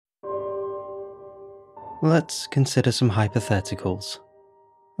Let's consider some hypotheticals.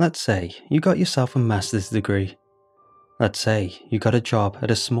 Let's say you got yourself a master's degree. Let's say you got a job at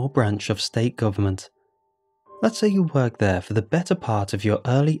a small branch of state government. Let's say you worked there for the better part of your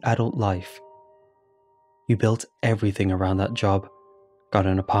early adult life. You built everything around that job, got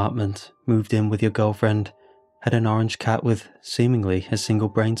an apartment, moved in with your girlfriend, had an orange cat with seemingly a single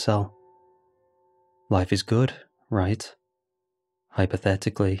brain cell. Life is good, right?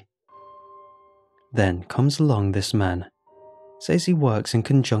 Hypothetically. Then comes along this man, says he works in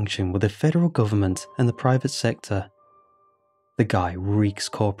conjunction with the federal government and the private sector. The guy reeks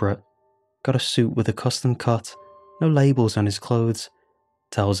corporate, got a suit with a custom cut, no labels on his clothes,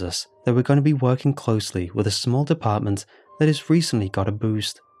 tells us that we're going to be working closely with a small department that has recently got a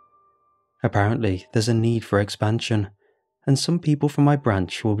boost. Apparently there's a need for expansion, and some people from my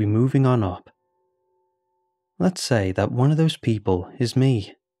branch will be moving on up. Let's say that one of those people is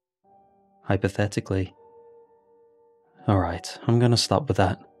me. Hypothetically. Alright, I'm gonna stop with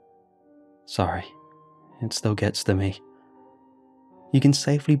that. Sorry, it still gets to me. You can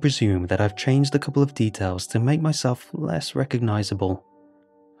safely presume that I've changed a couple of details to make myself less recognizable.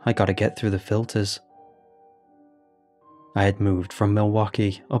 I gotta get through the filters. I had moved from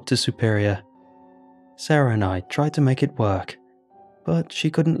Milwaukee up to Superior. Sarah and I tried to make it work, but she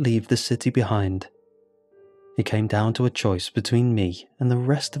couldn't leave the city behind. It came down to a choice between me and the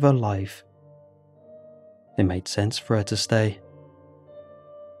rest of her life. It made sense for her to stay.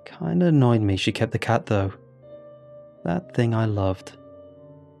 Kinda annoyed me she kept the cat though. That thing I loved.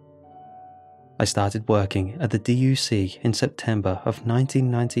 I started working at the DUC in September of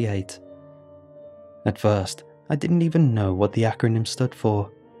 1998. At first, I didn't even know what the acronym stood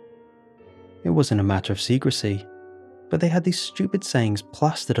for. It wasn't a matter of secrecy, but they had these stupid sayings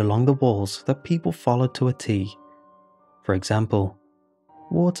plastered along the walls that people followed to a T. For example,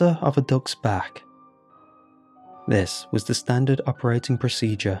 water off a duck's back. This was the standard operating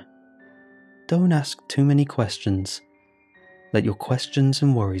procedure. Don't ask too many questions. Let your questions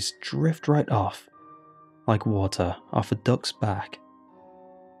and worries drift right off, like water off a duck's back.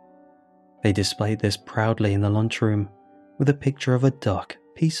 They displayed this proudly in the lunchroom, with a picture of a duck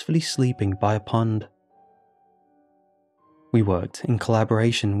peacefully sleeping by a pond. We worked in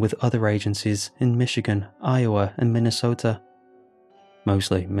collaboration with other agencies in Michigan, Iowa, and Minnesota.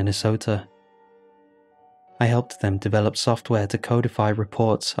 Mostly Minnesota. I helped them develop software to codify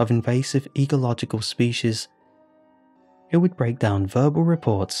reports of invasive ecological species. It would break down verbal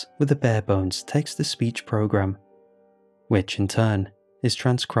reports with a bare-bones text-to-speech program, which in turn is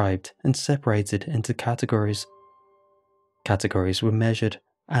transcribed and separated into categories. Categories were measured,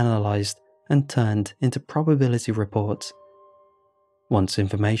 analysed, and turned into probability reports. Once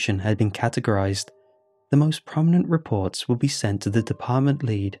information had been categorised, the most prominent reports would be sent to the department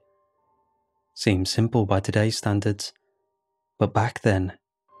lead. Seems simple by today's standards, but back then,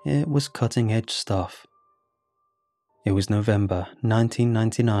 it was cutting-edge stuff. It was November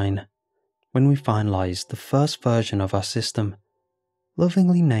 1999 when we finalised the first version of our system,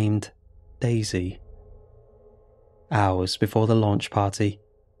 lovingly named Daisy. Hours before the launch party,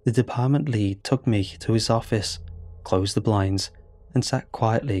 the department lead took me to his office, closed the blinds, and sat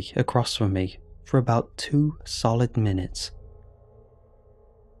quietly across from me for about 2 solid minutes.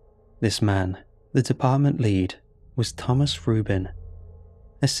 This man, the department lead, was Thomas Rubin,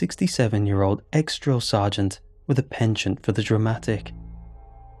 a 67-year-old ex-drill sergeant with a penchant for the dramatic,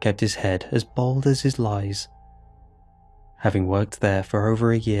 kept his head as bald as his lies. Having worked there for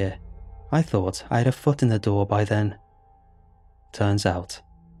over a year, I thought I had a foot in the door by then. Turns out,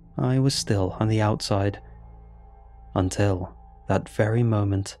 I was still on the outside. Until that very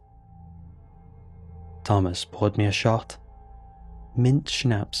moment. Thomas poured me a shot. Mint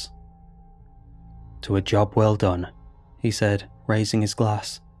schnapps. "To a job well done," he said, raising his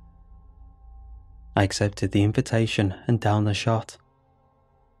glass. I accepted the invitation and downed the shot.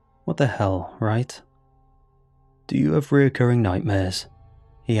 What the hell, right? "Do you have reoccurring nightmares?"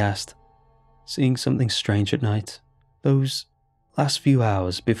 he asked. "Seeing something strange at night? Those last few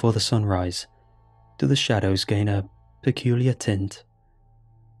hours before the sunrise, do the shadows gain a peculiar tint?"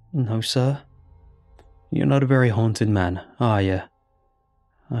 "No, sir." "You're not a very haunted man, are you?"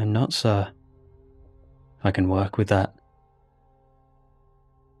 "I'm not, sir." "I can work with that."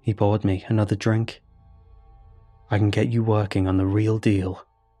 He poured me another drink. "I can get you working on the real deal,"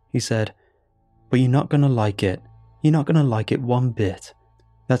 he said, "but you're not gonna like it. You're not gonna like it one bit.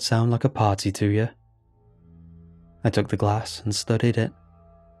 That sound like a party to you?" I took the glass and studied it.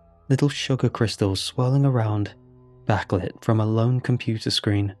 Little sugar crystals swirling around, backlit from a lone computer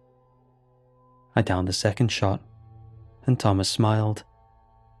screen. I downed the second shot, and Thomas smiled.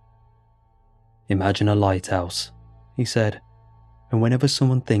 "Imagine a lighthouse," he said, "and whenever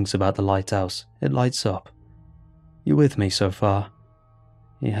someone thinks about the lighthouse, it lights up. You with me so far?"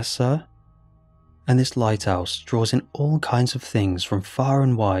 "Yes, sir." "And this lighthouse draws in all kinds of things from far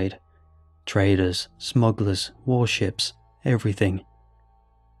and wide. Traders, smugglers, warships, everything.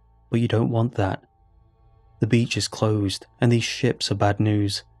 But you don't want that. The beach is closed and these ships are bad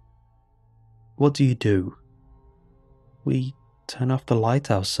news. What do? "We turn off the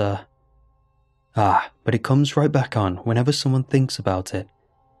lighthouse, sir." "Ah, but it comes right back on whenever someone thinks about it,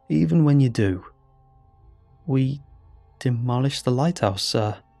 even when you do." "We demolish the lighthouse,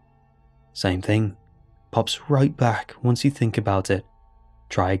 sir." "Same thing. Pops right back once you think about it.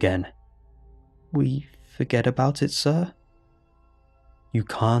 Try again." "We forget about it, sir." "You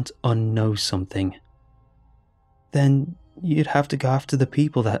can't unknow something." "Then you'd have to go after the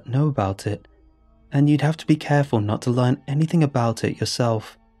people that know about it, and you'd have to be careful not to learn anything about it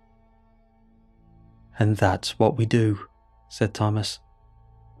yourself." "And that's what we do," said Thomas.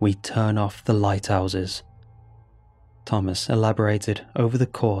 "We turn off the lighthouses." Thomas elaborated over the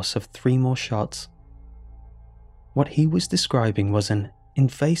course of 3 more shots. What he was describing was an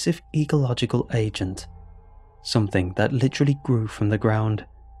invasive ecological agent, something that literally grew from the ground.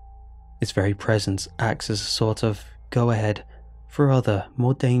 Its very presence acts as a sort of go-ahead for other,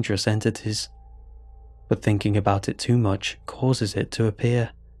 more dangerous entities, but thinking about it too much causes it to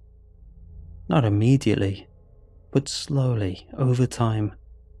appear. Not immediately, but slowly over time.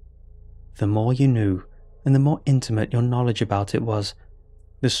 The more you knew, and the more intimate your knowledge about it was,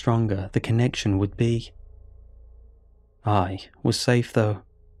 the stronger the connection would be. I was safe though.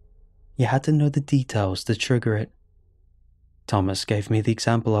 You had to know the details to trigger it. Thomas gave me the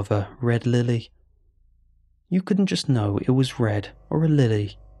example of a red lily. You couldn't just know it was red or a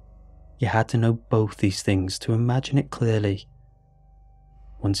lily. You had to know both these things to imagine it clearly.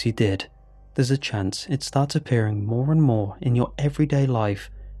 Once you did, there's a chance it starts appearing more and more in your everyday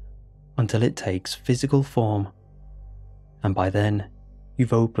life until it takes physical form. And by then,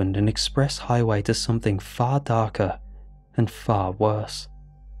 you've opened an express highway to something far darker and far worse.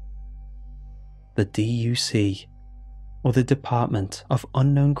 The DUC, or the Department of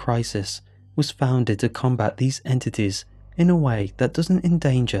Unknown Crisis, was founded to combat these entities in a way that doesn't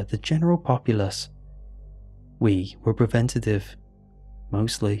endanger the general populace. We were preventative,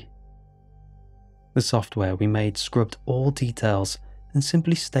 mostly. The software we made scrubbed all details and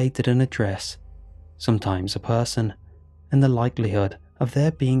simply stated an address, sometimes a person, and the likelihood of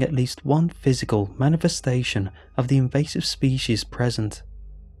there being at least one physical manifestation of the invasive species present.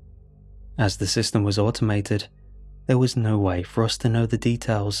 As the system was automated, there was no way for us to know the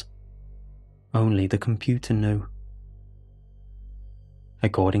details. Only the computer knew.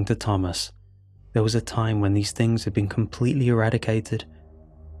 According to Thomas, there was a time when these things had been completely eradicated.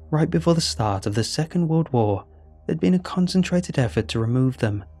 Right before the start of the Second World War, there'd been a concentrated effort to remove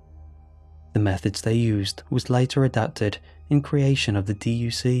them. The methods they used was later adapted in creation of the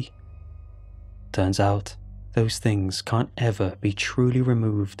DUC. Turns out, those things can't ever be truly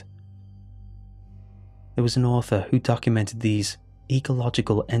removed. There was an author who documented these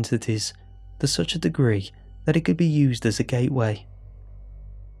ecological entities to such a degree that it could be used as a gateway.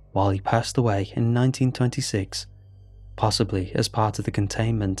 While he passed away in 1926, possibly as part of the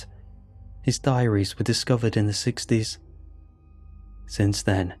containment, his diaries were discovered in the 60s. Since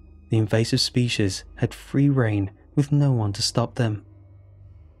then, the invasive species had free rein with no one to stop them.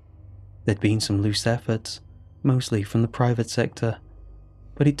 There'd been some loose efforts, mostly from the private sector,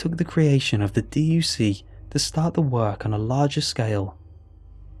 but it took the creation of the DUC to start the work on a larger scale.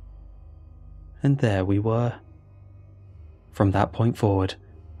 And there we were. From that point forward,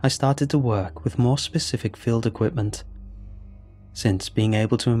 I started to work with more specific field equipment. Since being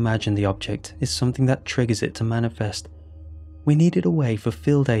able to imagine the object is something that triggers it to manifest, we needed a way for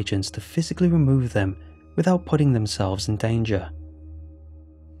field agents to physically remove them without putting themselves in danger.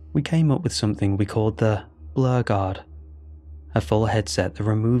 We came up with something we called the Blur Guard, a full headset that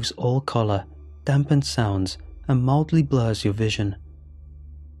removes all colour, dampens sounds, and mildly blurs your vision.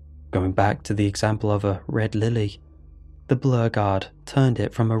 Going back to the example of a red lily, the Blur Guard turned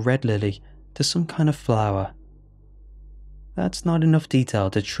it from a red lily to some kind of flower. That's not enough detail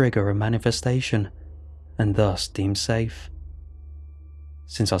to trigger a manifestation, and thus deemed safe.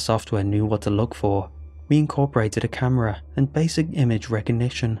 Since our software knew what to look for, we incorporated a camera and basic image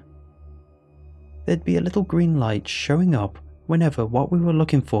recognition. There'd be a little green light showing up whenever what we were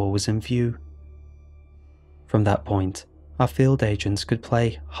looking for was in view. From that point, our field agents could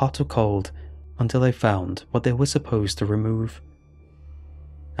play hot or cold until they found what they were supposed to remove.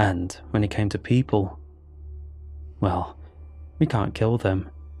 And when it came to people, well, we can't kill them,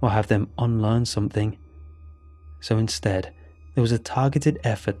 or have them unlearn something. So instead, there was a targeted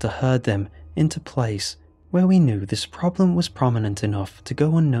effort to herd them into place where we knew this problem was prominent enough to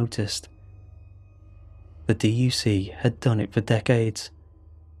go unnoticed. The DUC had done it for decades.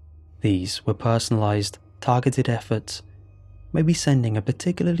 These were personalized, targeted efforts, maybe sending a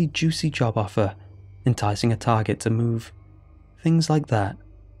particularly juicy job offer, enticing a target to move, things like that.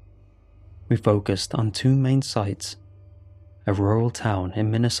 We focused on two main sites, a rural town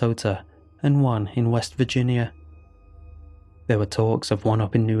in Minnesota and one in West Virginia. There were talks of one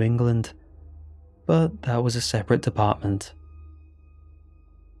up in New England, but that was a separate department.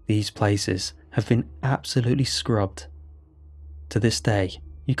 These places have been absolutely scrubbed. To this day,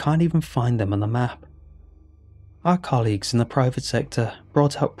 you can't even find them on the map. Our colleagues in the private sector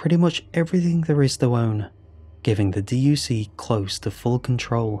brought out pretty much everything there is to own, giving the DUC close to full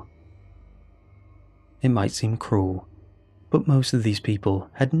control. It might seem cruel, but most of these people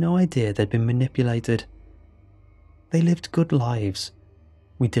had no idea they'd been manipulated. They lived good lives.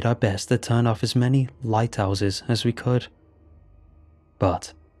 We did our best to turn off as many lighthouses as we could.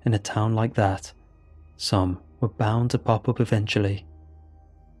 But in a town like that, some were bound to pop up eventually.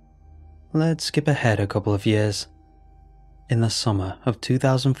 Let's skip ahead a couple of years. In the summer of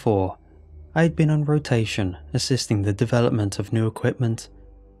 2004, I had been on rotation assisting the development of new equipment.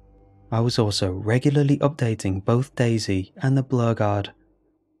 I was also regularly updating both Daisy and the Blur Guard.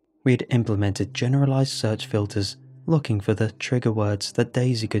 We had implemented generalized search filters looking for the trigger words that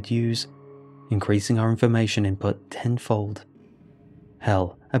Daisy could use, increasing our information input tenfold.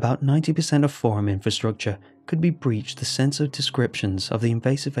 Hell, about 90% of forum infrastructure could be breached to censor descriptions of the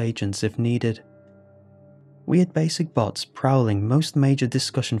invasive agents if needed. We had basic bots prowling most major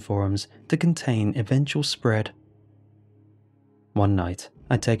discussion forums to contain eventual spread. One night,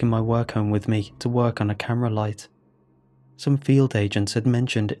 I'd taken my work home with me to work on a camera light. Some field agents had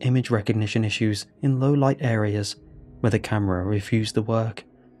mentioned image recognition issues in low light areas where the camera refused to work,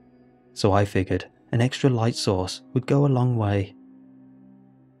 so I figured an extra light source would go a long way.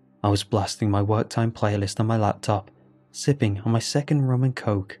 I was blasting my work time playlist on my laptop, sipping on my second rum and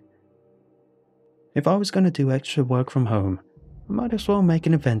coke. If I was going to do extra work from home, I might as well make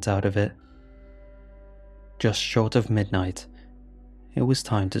an event out of it. Just short of midnight, it was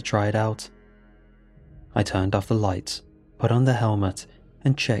time to try it out. I turned off the lights, put on the helmet,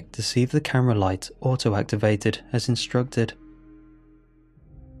 and checked to see if the camera light auto-activated as instructed.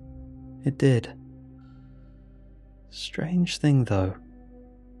 It did. Strange thing though,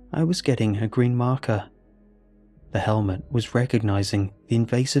 I was getting a green marker. The helmet was recognizing the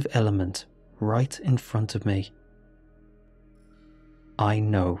invasive element right in front of me. I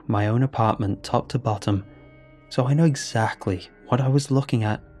know my own apartment top to bottom, so I know exactly what I was looking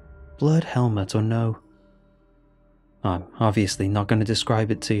at, blurred helmet or no. I'm obviously not going to describe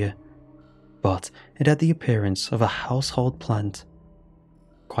it to you, but it had the appearance of a household plant.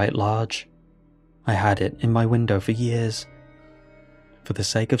 Quite large. I had it in my window for years. For the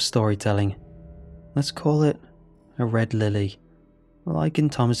sake of storytelling, let's call it a red lily, like in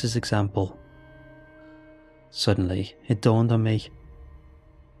Thomas's example. Suddenly, it dawned on me.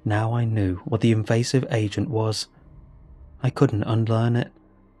 Now I knew what the invasive agent was. I couldn't unlearn it.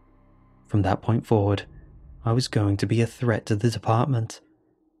 From that point forward, I was going to be a threat to the department.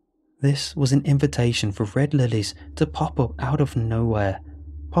 This was an invitation for red lilies to pop up out of nowhere,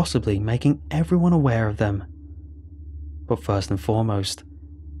 possibly making everyone aware of them. But first and foremost,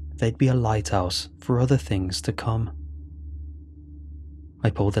 they'd be a lighthouse for other things to come. I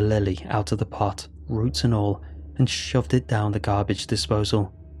pulled the lily out of the pot, roots and all, and shoved it down the garbage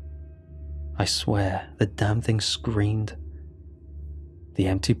disposal. I swear the damn thing screamed. The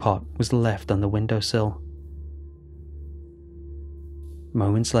empty pot was left on the windowsill.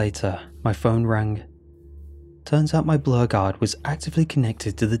 Moments later, my phone rang. Turns out my Blur Guard was actively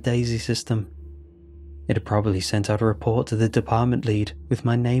connected to the Daisy system. It had probably sent out a report to the department lead with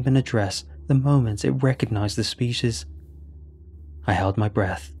my name and address the moment it recognized the species. I held my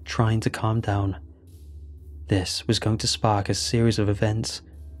breath, trying to calm down. This was going to spark a series of events.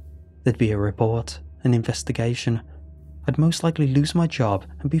 There'd be a report, an investigation. I'd most likely lose my job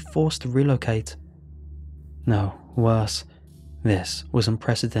and be forced to relocate. No, worse. This was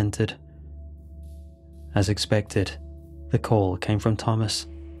unprecedented. As expected, the call came from Thomas.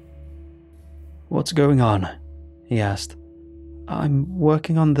 "What's going on?" he asked. "I'm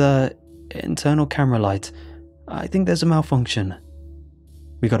working on the internal camera light. I think there's a malfunction.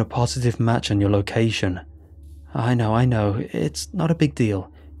 We got a positive match on your location. I know, it's not a big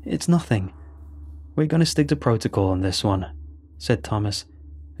deal. It's nothing. We're going to stick to protocol on this one," said Thomas.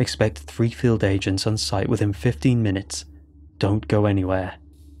 "Expect 3 field agents on site within 15 minutes. Don't go anywhere."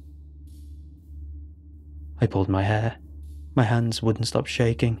 I pulled my hair. My hands wouldn't stop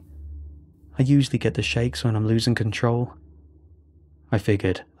shaking. I usually get the shakes when I'm losing control. I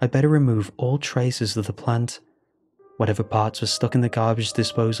figured I'd better remove all traces of the plant, whatever parts were stuck in the garbage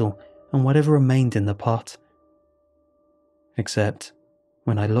disposal and whatever remained in the pot. Except,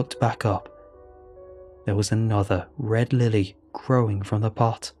 when I looked back up, there was another red lily growing from the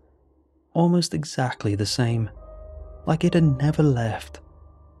pot, almost exactly the same, like it had never left.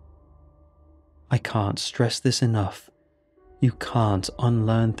 I can't stress this enough. You can't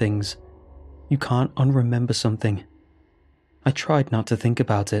unlearn things. You can't unremember something. I tried not to think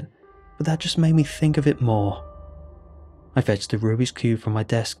about it, but that just made me think of it more. I fetched the Rubik's Cube from my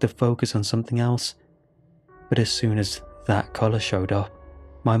desk to focus on something else, but as soon as that colour showed up,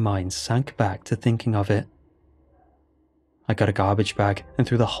 my mind sank back to thinking of it. I got a garbage bag and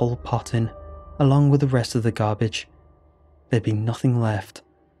threw the whole pot in, along with the rest of the garbage. There'd be nothing left.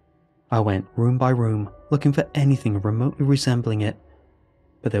 I went room by room looking for anything remotely resembling it,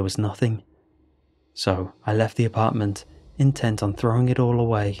 but there was nothing. So I left the apartment, intent on throwing it all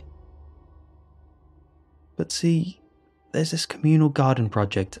away. But see, there's this communal garden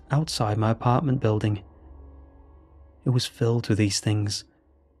project outside my apartment building. It was filled with these things.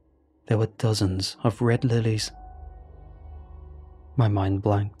 There were dozens of red lilies. My mind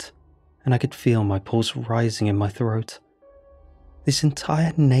blanked, and I could feel my pulse rising in my throat. This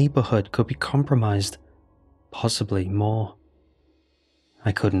entire neighborhood could be compromised, possibly more.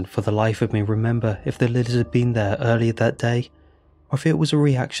 I couldn't for the life of me remember if the lilies had been there earlier that day, or if it was a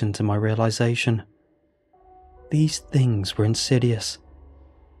reaction to my realization. These things were insidious.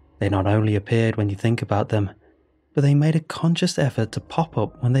 They not only appeared when you think about them, but they made a conscious effort to pop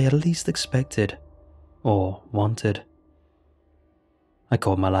up when they are least expected, or wanted. I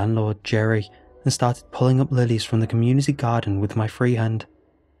called my landlord, Jerry, and started pulling up lilies from the community garden with my free hand.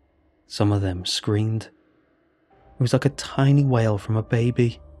 Some of them screamed. It was like a tiny wail from a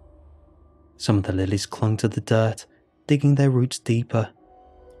baby. Some of the lilies clung to the dirt, digging their roots deeper.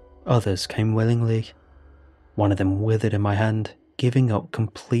 Others came willingly. One of them withered in my hand, giving up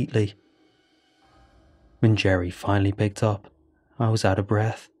completely. When Jerry finally picked up, I was out of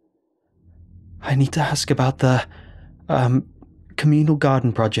breath. "I need to ask about the, communal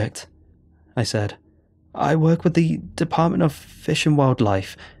garden project," I said. "I work with the Department of Fish and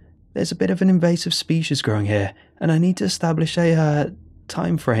Wildlife. There's a bit of an invasive species growing here, and I need to establish a,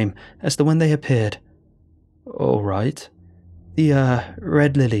 time frame as to when they appeared." "All right. The,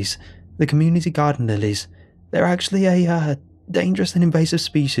 red lilies, the community garden lilies, they're actually a, dangerous and invasive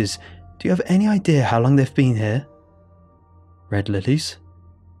species. Do you have any idea how long they've been here?" "Red lilies?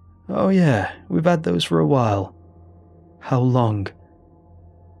 Oh yeah, we've had those for a while. How long?"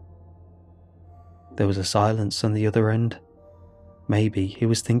 There was a silence on the other end. Maybe he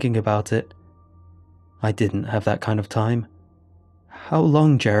was thinking about it. I didn't have that kind of time. "How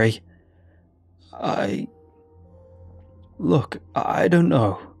long, Jerry?" Look, I don't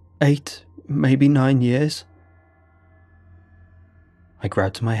know. 8, maybe 9 years." I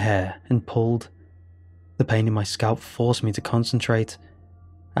grabbed my hair and pulled. The pain in my scalp forced me to concentrate.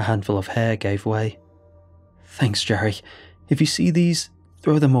 A handful of hair gave way. "Thanks, Jerry. If you see these,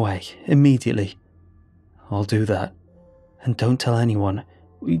 throw them away, immediately." "I'll do that. And don't tell anyone.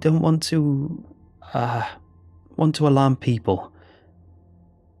 We don't want to alarm people."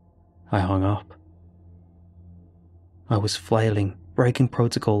 I hung up. I was flailing, breaking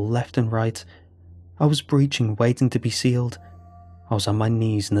protocol left and right. I was breaching, waiting to be sealed. I was on my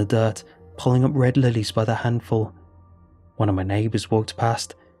knees in the dirt, pulling up red lilies by the handful. One of my neighbours walked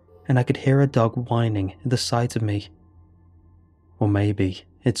past, and I could hear a dog whining at the sight of me. Or maybe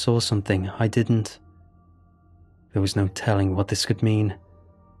it saw something I didn't. There was no telling what this could mean.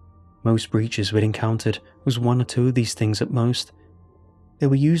 Most breaches we'd encountered was 1 or 2 of these things at most. They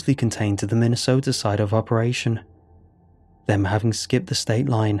were usually contained to the Minnesota side of operation. Them having skipped the state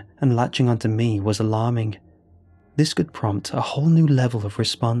line and latching onto me was alarming. This could prompt a whole new level of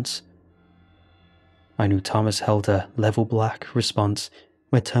response. I knew Thomas held a level black response,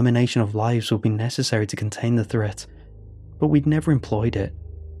 where termination of lives would be necessary to contain the threat, but we'd never employed it.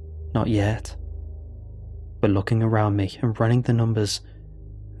 Not yet. But looking around me and running the numbers,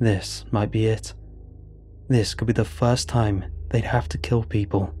 this might be it. This could be the first time they'd have to kill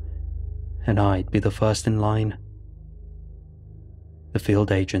people, and I'd be the first in line. The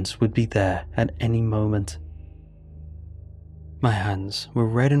field agents would be there at any moment. My hands were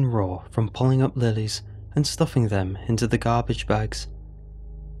red and raw from pulling up lilies and stuffing them into the garbage bags.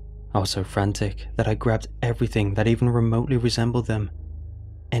 I was so frantic that I grabbed everything that even remotely resembled them.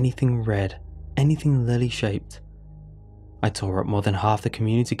 Anything red, anything lily-shaped. I tore up more than half the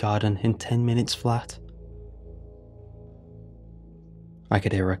community garden in 10 minutes flat. I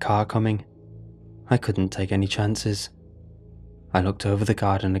could hear a car coming. I couldn't take any chances. I looked over the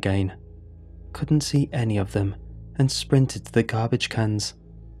garden again, couldn't see any of them, and sprinted to the garbage cans.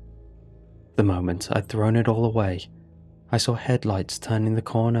 The moment I'd thrown it all away, I saw headlights turning the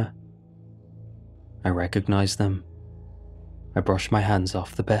corner. I recognized them. I brushed my hands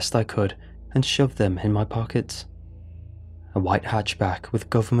off the best I could and shoved them in my pockets. A white hatchback with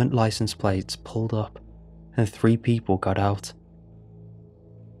government license plates pulled up, and 3 people got out.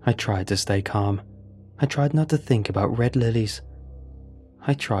 I tried to stay calm. I tried not to think about red lilies.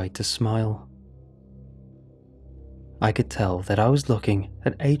 I tried to smile. I could tell that I was looking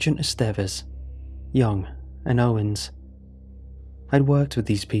at Agent Estevez, Young, and Owens. I'd worked with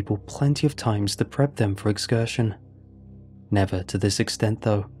these people plenty of times to prep them for excursion. Never to this extent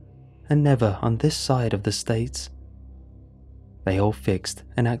though, and never on this side of the States. They all fixed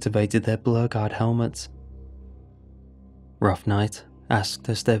and activated their blur guard helmets. "Rough night?" asked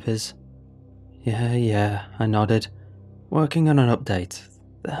Estevez. Yeah, I nodded. "Working on an update.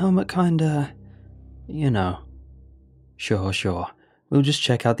 The helmet kinda... you know." Sure. We'll just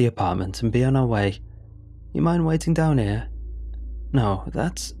check out the apartment and be on our way. You mind waiting down here?" "No,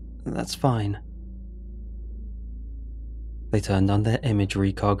 that's fine." They turned on their image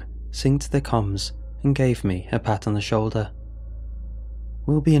recog, synced their comms, and gave me a pat on the shoulder.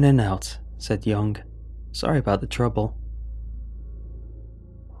 "We'll be in and out," said Young. "Sorry about the trouble."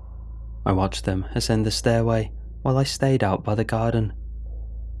 I watched them ascend the stairway while I stayed out by the garden.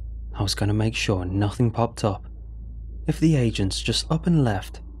 I was going to make sure nothing popped up. If the agents just up and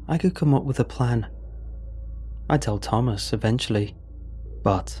left, I could come up with a plan. I'd tell Thomas eventually,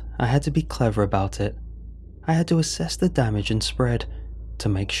 but I had to be clever about it. I had to assess the damage and spread to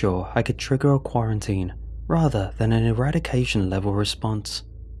make sure I could trigger a quarantine rather than an eradication level response.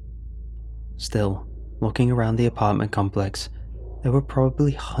 Still, looking around the apartment complex, there were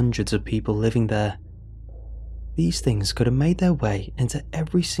probably hundreds of people living there. These things could have made their way into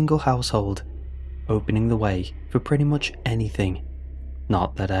every single household, opening the way for pretty much anything.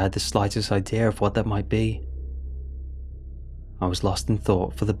 Not that I had the slightest idea of what that might be. I was lost in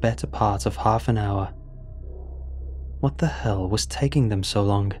thought for the better part of half an hour. What the hell was taking them so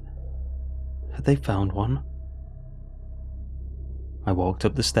long? Had they found one? I walked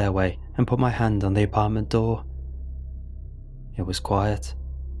up the stairway and put my hand on the apartment door. It was quiet.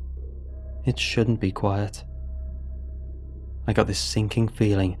 It shouldn't be quiet. I got this sinking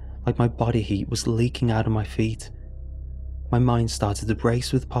feeling like my body heat was leaking out of my feet. My mind started to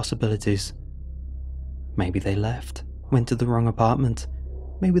race with possibilities. Maybe they left, went to the wrong apartment.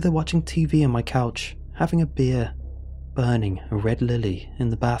 Maybe they're watching TV on my couch, having a beer, burning a red lily in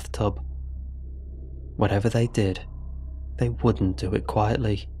the bathtub. Whatever they did, they wouldn't do it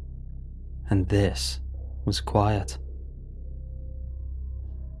quietly. And this was quiet.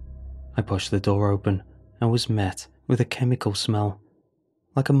 I pushed the door open and was met with a chemical smell,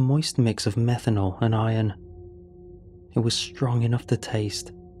 like a moist mix of methanol and iron. It was strong enough to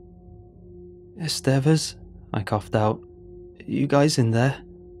taste. "Estevez?" I coughed out. "You guys in there?"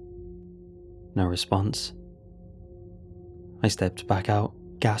 No response. I stepped back out,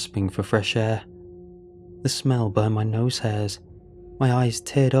 gasping for fresh air. The smell burned my nose hairs. My eyes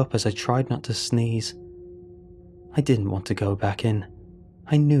teared up as I tried not to sneeze. I didn't want to go back in.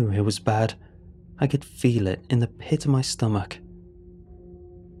 I knew it was bad. I could feel it in the pit of my stomach.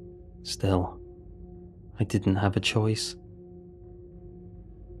 Still, I didn't have a choice.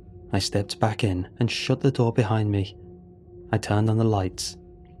 I stepped back in and shut the door behind me. I turned on the lights.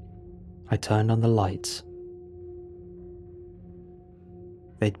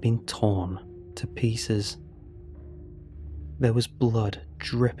 They'd been torn to pieces. There was blood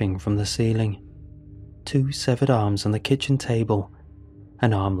dripping from the ceiling. 2 severed arms on the kitchen table.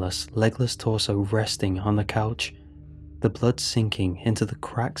 An armless, legless torso resting on the couch, the blood sinking into the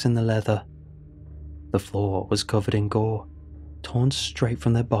cracks in the leather. The floor was covered in gore, torn straight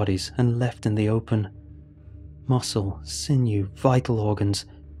from their bodies and left in the open. Muscle, sinew, vital organs,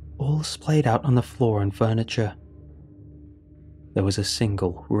 all splayed out on the floor and furniture. There was a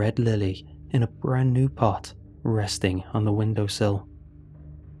single red lily in a brand new pot resting on the windowsill.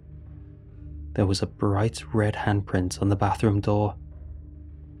 There was a bright red handprint on the bathroom door.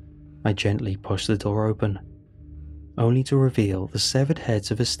 I gently pushed the door open, only to reveal the severed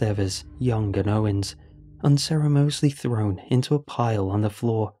heads of Estevez, Young, and Owens, unceremoniously thrown into a pile on the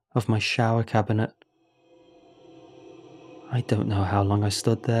floor of my shower cabinet. I don't know how long I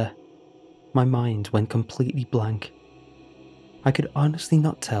stood there. My mind went completely blank. I could honestly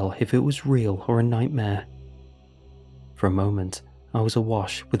not tell if it was real or a nightmare. For a moment, I was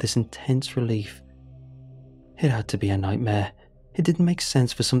awash with this intense relief. It had to be a nightmare. It didn't make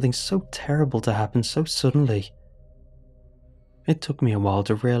sense for something so terrible to happen so suddenly. It took me a while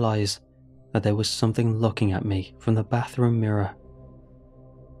to realize that there was something looking at me from the bathroom mirror.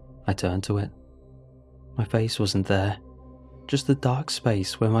 I turned to it. My face wasn't there, just the dark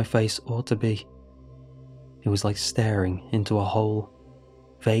space where my face ought to be. It was like staring into a hole,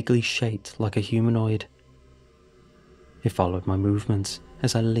 vaguely shaped like a humanoid. It followed my movements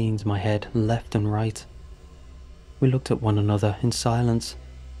as I leaned my head left and right. We looked at one another in silence,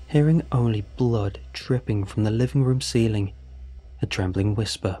 hearing only blood dripping from the living room ceiling. A trembling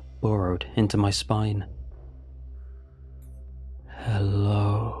whisper burrowed into my spine.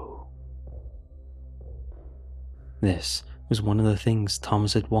 Hello. This was one of the things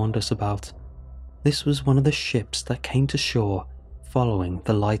Thomas had warned us about. This was one of the ships that came to shore following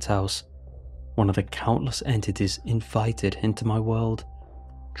the lighthouse. One of the countless entities invited into my world,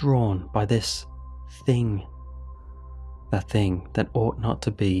 drawn by this thing. That thing that ought not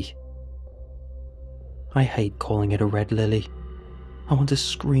to be. I hate calling it a red lily. I want to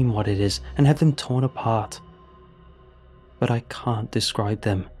scream what it is and have them torn apart. But I can't describe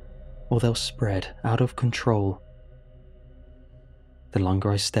them, or they'll spread out of control. The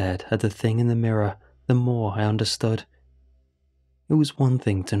longer I stared at the thing in the mirror, the more I understood. It was one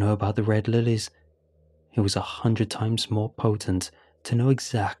thing to know about the red lilies. It was 100 times more potent to know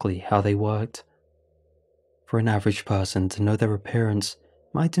exactly how they worked. For an average person to know their appearance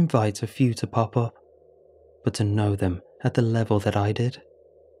might invite a few to pop up, but to know them at the level that I did,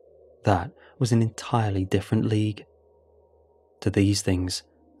 that was an entirely different league. To these things,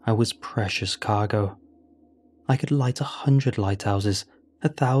 I was precious cargo. I could light 100 lighthouses,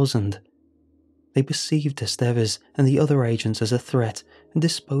 1,000. They perceived Estevez and the other agents as a threat and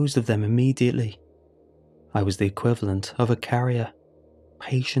disposed of them immediately. I was the equivalent of a carrier,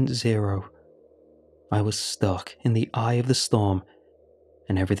 patient zero. I was stuck in the eye of the storm,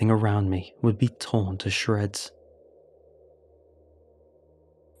 and everything around me would be torn to shreds.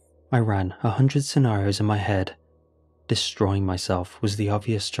 I ran 100 scenarios in my head. Destroying myself was the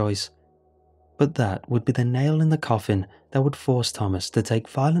obvious choice, but that would be the nail in the coffin that would force Thomas to take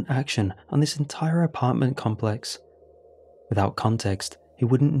violent action on this entire apartment complex. Without context, he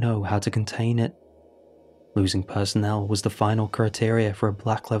wouldn't know how to contain it. Losing personnel was the final criteria for a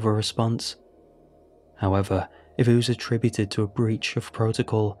black level response. However, if it was attributed to a breach of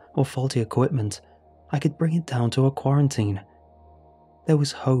protocol or faulty equipment, I could bring it down to a quarantine. There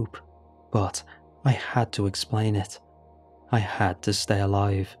was hope, but I had to explain it. I had to stay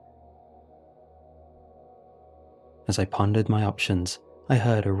alive. As I pondered my options, I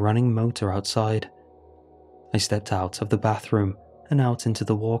heard a running motor outside. I stepped out of the bathroom and out into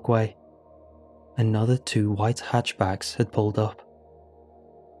the walkway. Another 2 white hatchbacks had pulled up.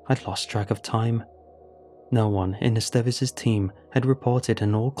 I'd lost track of time. No one in Estevez's team had reported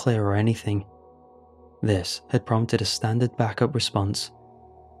an all clear or anything. This had prompted a standard backup response.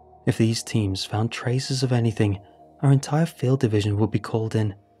 If these teams found traces of anything, our entire field division would be called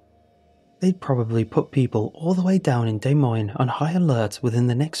in. They'd probably put people all the way down in Des Moines on high alert within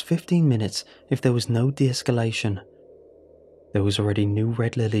the next 15 minutes if there was no de-escalation. There was already new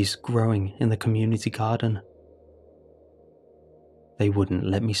red lilies growing in the community garden. They wouldn't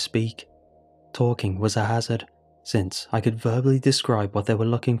let me speak. Talking was a hazard, since I could verbally describe what they were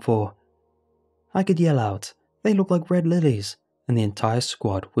looking for. I could yell out, "They look like red lilies," and the entire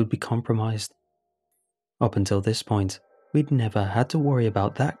squad would be compromised. Up until this point, we'd never had to worry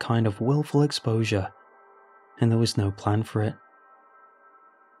about that kind of willful exposure, and there was no plan for it.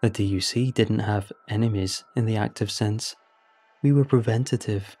 The DUC didn't have enemies in the active sense. We were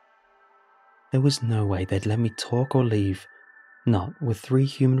preventative. There was no way they'd let me talk or leave, not with 3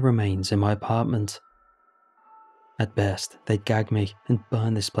 human remains in my apartment. At best, they'd gag me and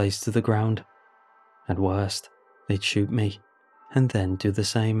burn this place to the ground. At worst, they'd shoot me, and then do the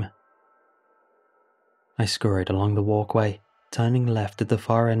same. I scurried along the walkway, turning left at the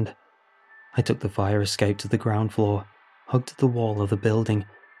far end. I took the fire escape to the ground floor, hugged the wall of the building,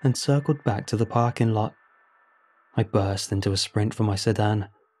 and circled back to the parking lot. I burst into a sprint for my sedan.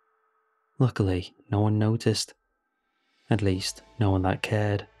 Luckily, no one noticed. At least, no one that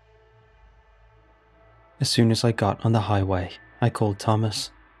cared. As soon as I got on the highway, I called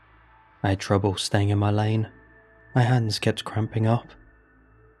Thomas. I had trouble staying in my lane. My hands kept cramping up.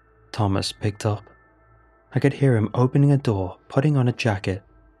 Thomas picked up. I could hear him opening a door, putting on a jacket.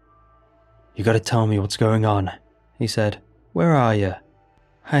 "You gotta tell me what's going on," he said. "Where are you?"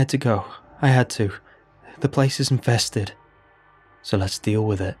 "I had to go. I had to. The place is infested. So let's deal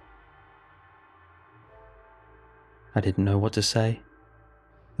with it." I didn't know what to say.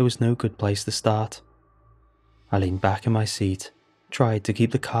 There was no good place to start. I leaned back in my seat, tried to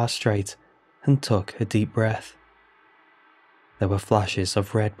keep the car straight, and took a deep breath. There were flashes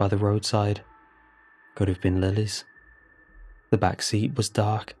of red by the roadside. Could have been lilies. The back seat was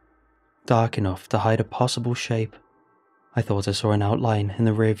dark enough to hide a possible shape. I thought I saw an outline in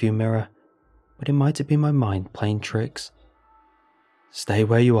the rearview mirror, but it might have been my mind playing tricks. "Stay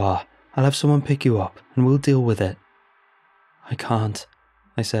where you are. I'll have someone pick you up, and we'll deal with it." "I can't,"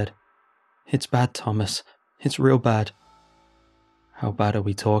 I said. "It's bad, Thomas. It's real bad." "How bad are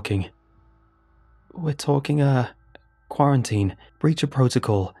we talking?" "We're talking, quarantine, breach of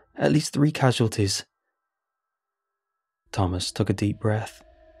protocol, at least 3 casualties." Thomas took a deep breath.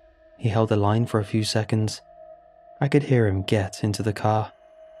 He held the line for a few seconds. I could hear him get into the car.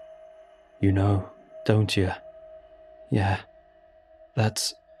 "You know, don't you?" "Yeah,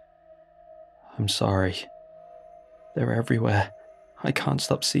 that's... I'm sorry. They're everywhere. I can't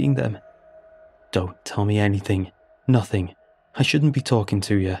stop seeing them." "Don't tell me anything. Nothing. I shouldn't be talking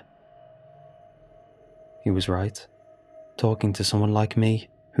to you." He was right. Talking to someone like me,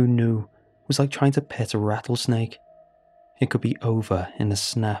 who knew, was like trying to pet a rattlesnake. It could be over in a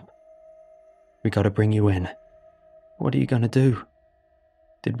snap. "We gotta bring you in." "What are you gonna do?"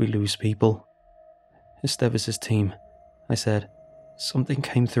 "Did we lose people?" "Esteves' team," I said. "Something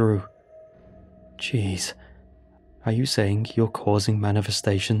came through." "Jeez. Are you saying you're causing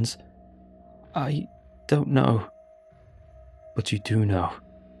manifestations?" "I don't know." "But you do know.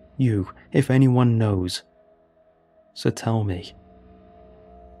 You, if anyone, knows. So tell me."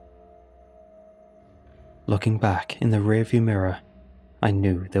 Looking back in the rearview mirror, I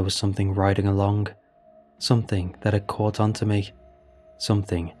knew there was something riding along. Something that had caught onto me.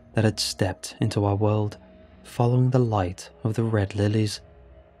 Something that had stepped into our world, following the light of the red lilies.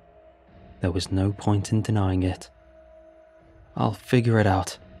 There was no point in denying it. "I'll figure it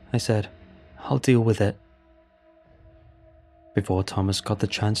out," I said. "I'll deal with it." Before Thomas got the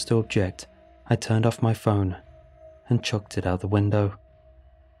chance to object, I turned off my phone and chucked it out the window.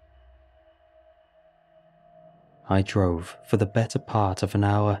 I drove for the better part of an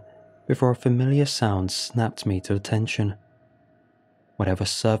hour before a familiar sound snapped me to attention. Whatever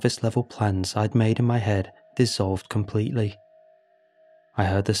surface-level plans I'd made in my head dissolved completely. I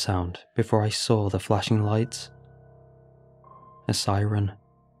heard the sound before I saw the flashing lights. A siren.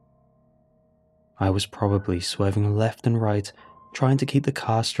 I was probably swerving left and right, trying to keep the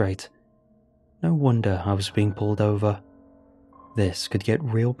car straight. No wonder I was being pulled over. This could get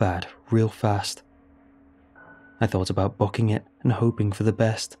real bad real fast. I thought about booking it and hoping for the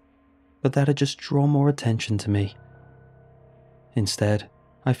best, but that'd just draw more attention to me. Instead,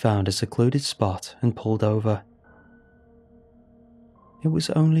 I found a secluded spot and pulled over. It was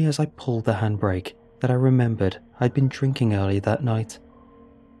only as I pulled the handbrake that I remembered I'd been drinking early that night.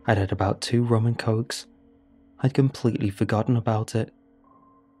 I'd had about 2 rum and cokes. I'd completely forgotten about it.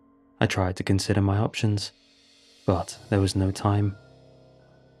 I tried to consider my options, but there was no time.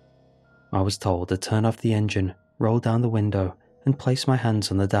 I was told to turn off the engine, roll down the window, and place my hands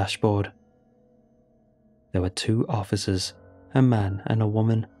on the dashboard. There were 2 officers, a man and a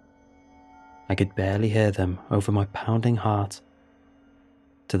woman. I could barely hear them over my pounding heart.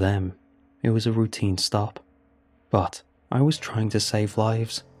 To them, it was a routine stop, but I was trying to save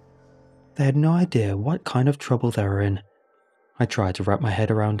lives. They had no idea what kind of trouble they were in. I tried to wrap my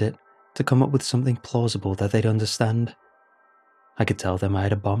head around it, to come up with something plausible that they'd understand. I could tell them I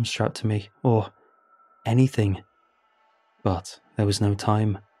had a bomb strapped to me, or anything. But there was no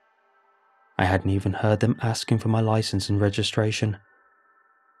time. I hadn't even heard them asking for my license and registration.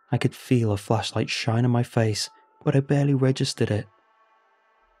 I could feel a flashlight shine on my face, but I barely registered it.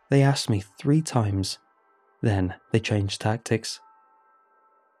 They asked me 3 times. Then they changed tactics.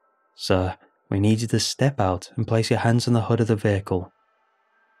 "Sir, we need you to step out and place your hands on the hood of the vehicle."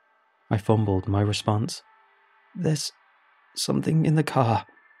 I fumbled my response. "There's something in the car,"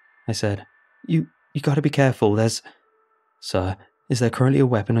 I said. You gotta be careful, there's..." "Sir, is there currently a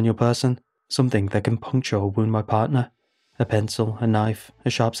weapon on your person? Something that can puncture or wound my partner? A pencil, a knife, a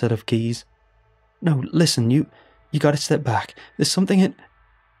sharp set of keys?" "No, listen, you gotta step back. There's something in..."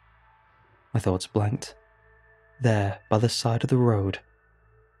 My thoughts blanked. There, by the side of the road,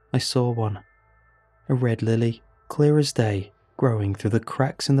 I saw one. A red lily, clear as day, growing through the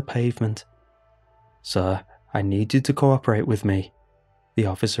cracks in the pavement. "Sir, I need you to cooperate with me," the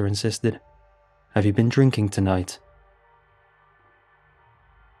officer insisted. "Have you been drinking tonight?"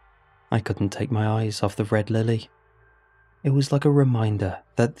 I couldn't take my eyes off the red lily. It was like a reminder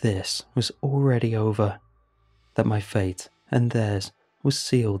that this was already over, that my fate and theirs was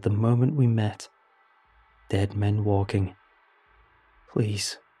sealed the moment we met. Dead men walking.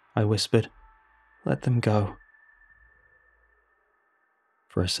 "Please," I whispered, "let them go."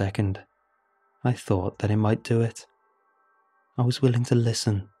 For a second, I thought that it might do it. I was willing to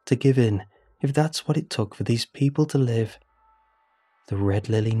listen, to give in, if that's what it took for these people to live. The Red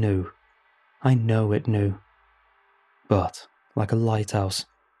Lily knew. I know it knew. But, like a lighthouse,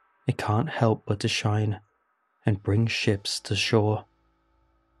 it can't help but to shine and bring ships to shore.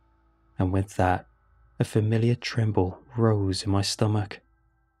 And with that, a familiar tremble rose in my stomach.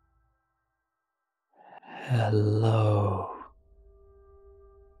 Hello.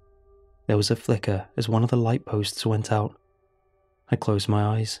 There was a flicker as one of the light posts went out. I closed my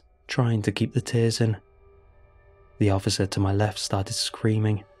eyes, trying to keep the tears in. The officer to my left started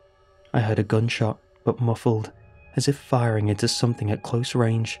screaming. I heard a gunshot, but muffled, as if firing into something at close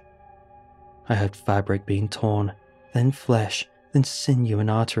range. I heard fabric being torn, then flesh, then sinew and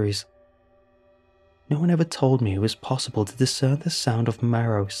arteries. No one ever told me it was possible to discern the sound of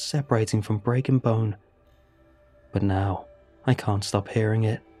marrow separating from breaking bone. But now, I can't stop hearing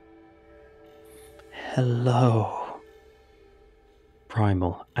it. Hello.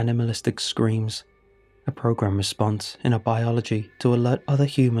 Primal, animalistic screams. A program response in our biology to alert other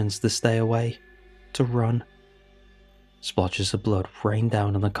humans to stay away, to run. Splotches of blood rained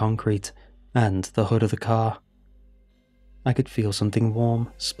down on the concrete and the hood of the car. I could feel something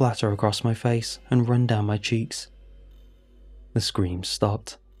warm splatter across my face and run down my cheeks. The screams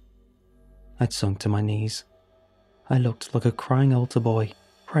stopped. I'd sunk to my knees. I looked like a crying altar boy,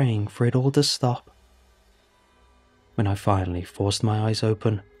 praying for it all to stop. When I finally forced my eyes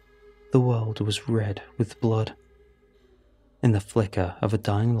open, the world was red with blood. In the flicker of a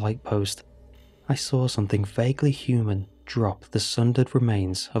dying light post, I saw something vaguely human drop the sundered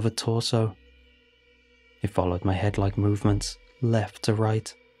remains of a torso. It followed my head-like movements, left to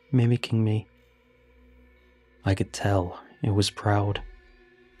right, mimicking me. I could tell it was proud,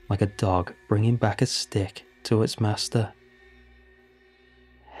 like a dog bringing back a stick to its master.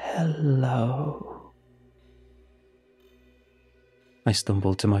 Hello. I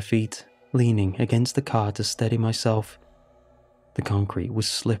stumbled to my feet, leaning against the car to steady myself. The concrete was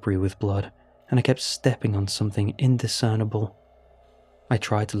slippery with blood, and I kept stepping on something indiscernible. I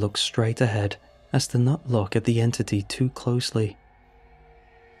tried to look straight ahead, as to not look at the entity too closely.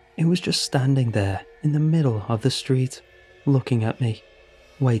 It was just standing there in the middle of the street, looking at me,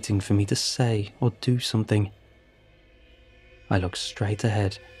 waiting for me to say or do something. I looked straight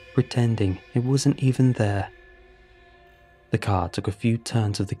ahead, pretending it wasn't even there. The car took a few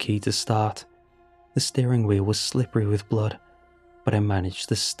turns of the key to start. The steering wheel was slippery with blood, but I managed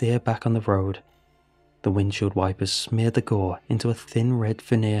to steer back on the road. The windshield wipers smeared the gore into a thin red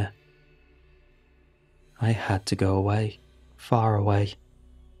veneer. I had to go away, far away,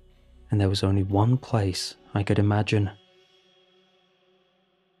 and there was only one place I could imagine.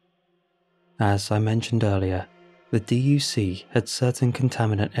 As I mentioned earlier, the DUC had certain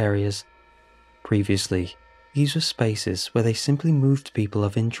contaminant areas. Previously, these were spaces where they simply moved people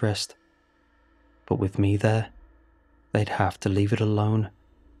of interest. But with me there, they'd have to leave it alone.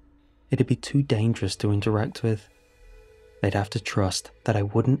 It'd be too dangerous to interact with. They'd have to trust that I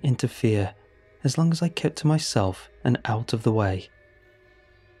wouldn't interfere as long as I kept to myself and out of the way.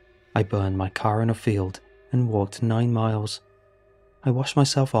 I burned my car in a field and walked 9 miles. I washed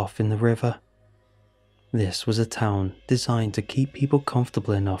myself off in the river. This was a town designed to keep people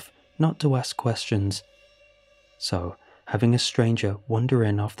comfortable enough not to ask questions. So, having a stranger wander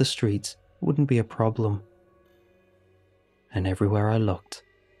in off the streets wouldn't be a problem. And everywhere I looked,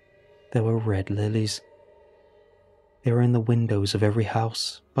 there were red lilies. They were in the windows of every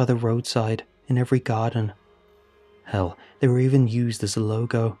house, by the roadside, in every garden. Hell, they were even used as a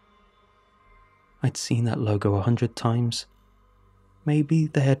logo. I'd seen that logo 100 times. Maybe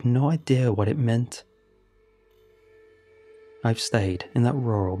they had no idea what it meant. I've stayed in that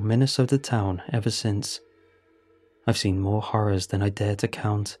rural Minnesota town ever since. I've seen more horrors than I dare to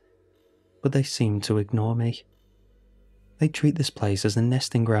count, but they seem to ignore me. They treat this place as a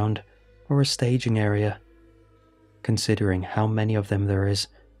nesting ground or a staging area. Considering how many of them there is,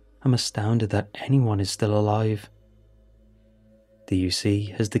 I'm astounded that anyone is still alive. The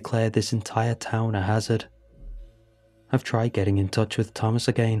UC has declared this entire town a hazard. I've tried getting in touch with Thomas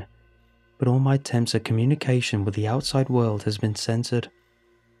again, but all my attempts at communication with the outside world has been censored.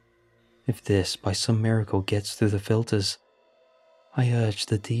 If this by some miracle gets through the filters, I urge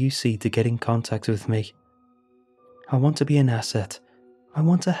the DUC to get in contact with me. I want to be an asset. I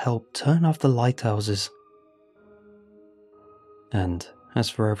want to help turn off the lighthouses. And as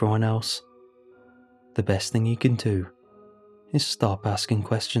for everyone else, the best thing you can do is stop asking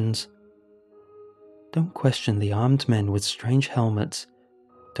questions. Don't question the armed men with strange helmets.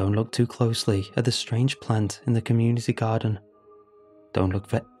 Don't look too closely at the strange plant in the community garden. Don't look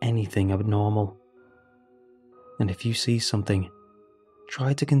for anything abnormal. And if you see something,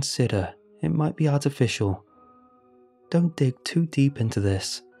 try to consider it might be artificial. Don't dig too deep into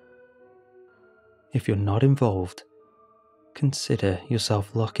this. If you're not involved, consider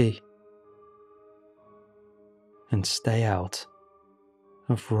yourself lucky. And stay out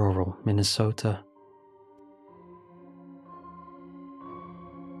of rural Minnesota.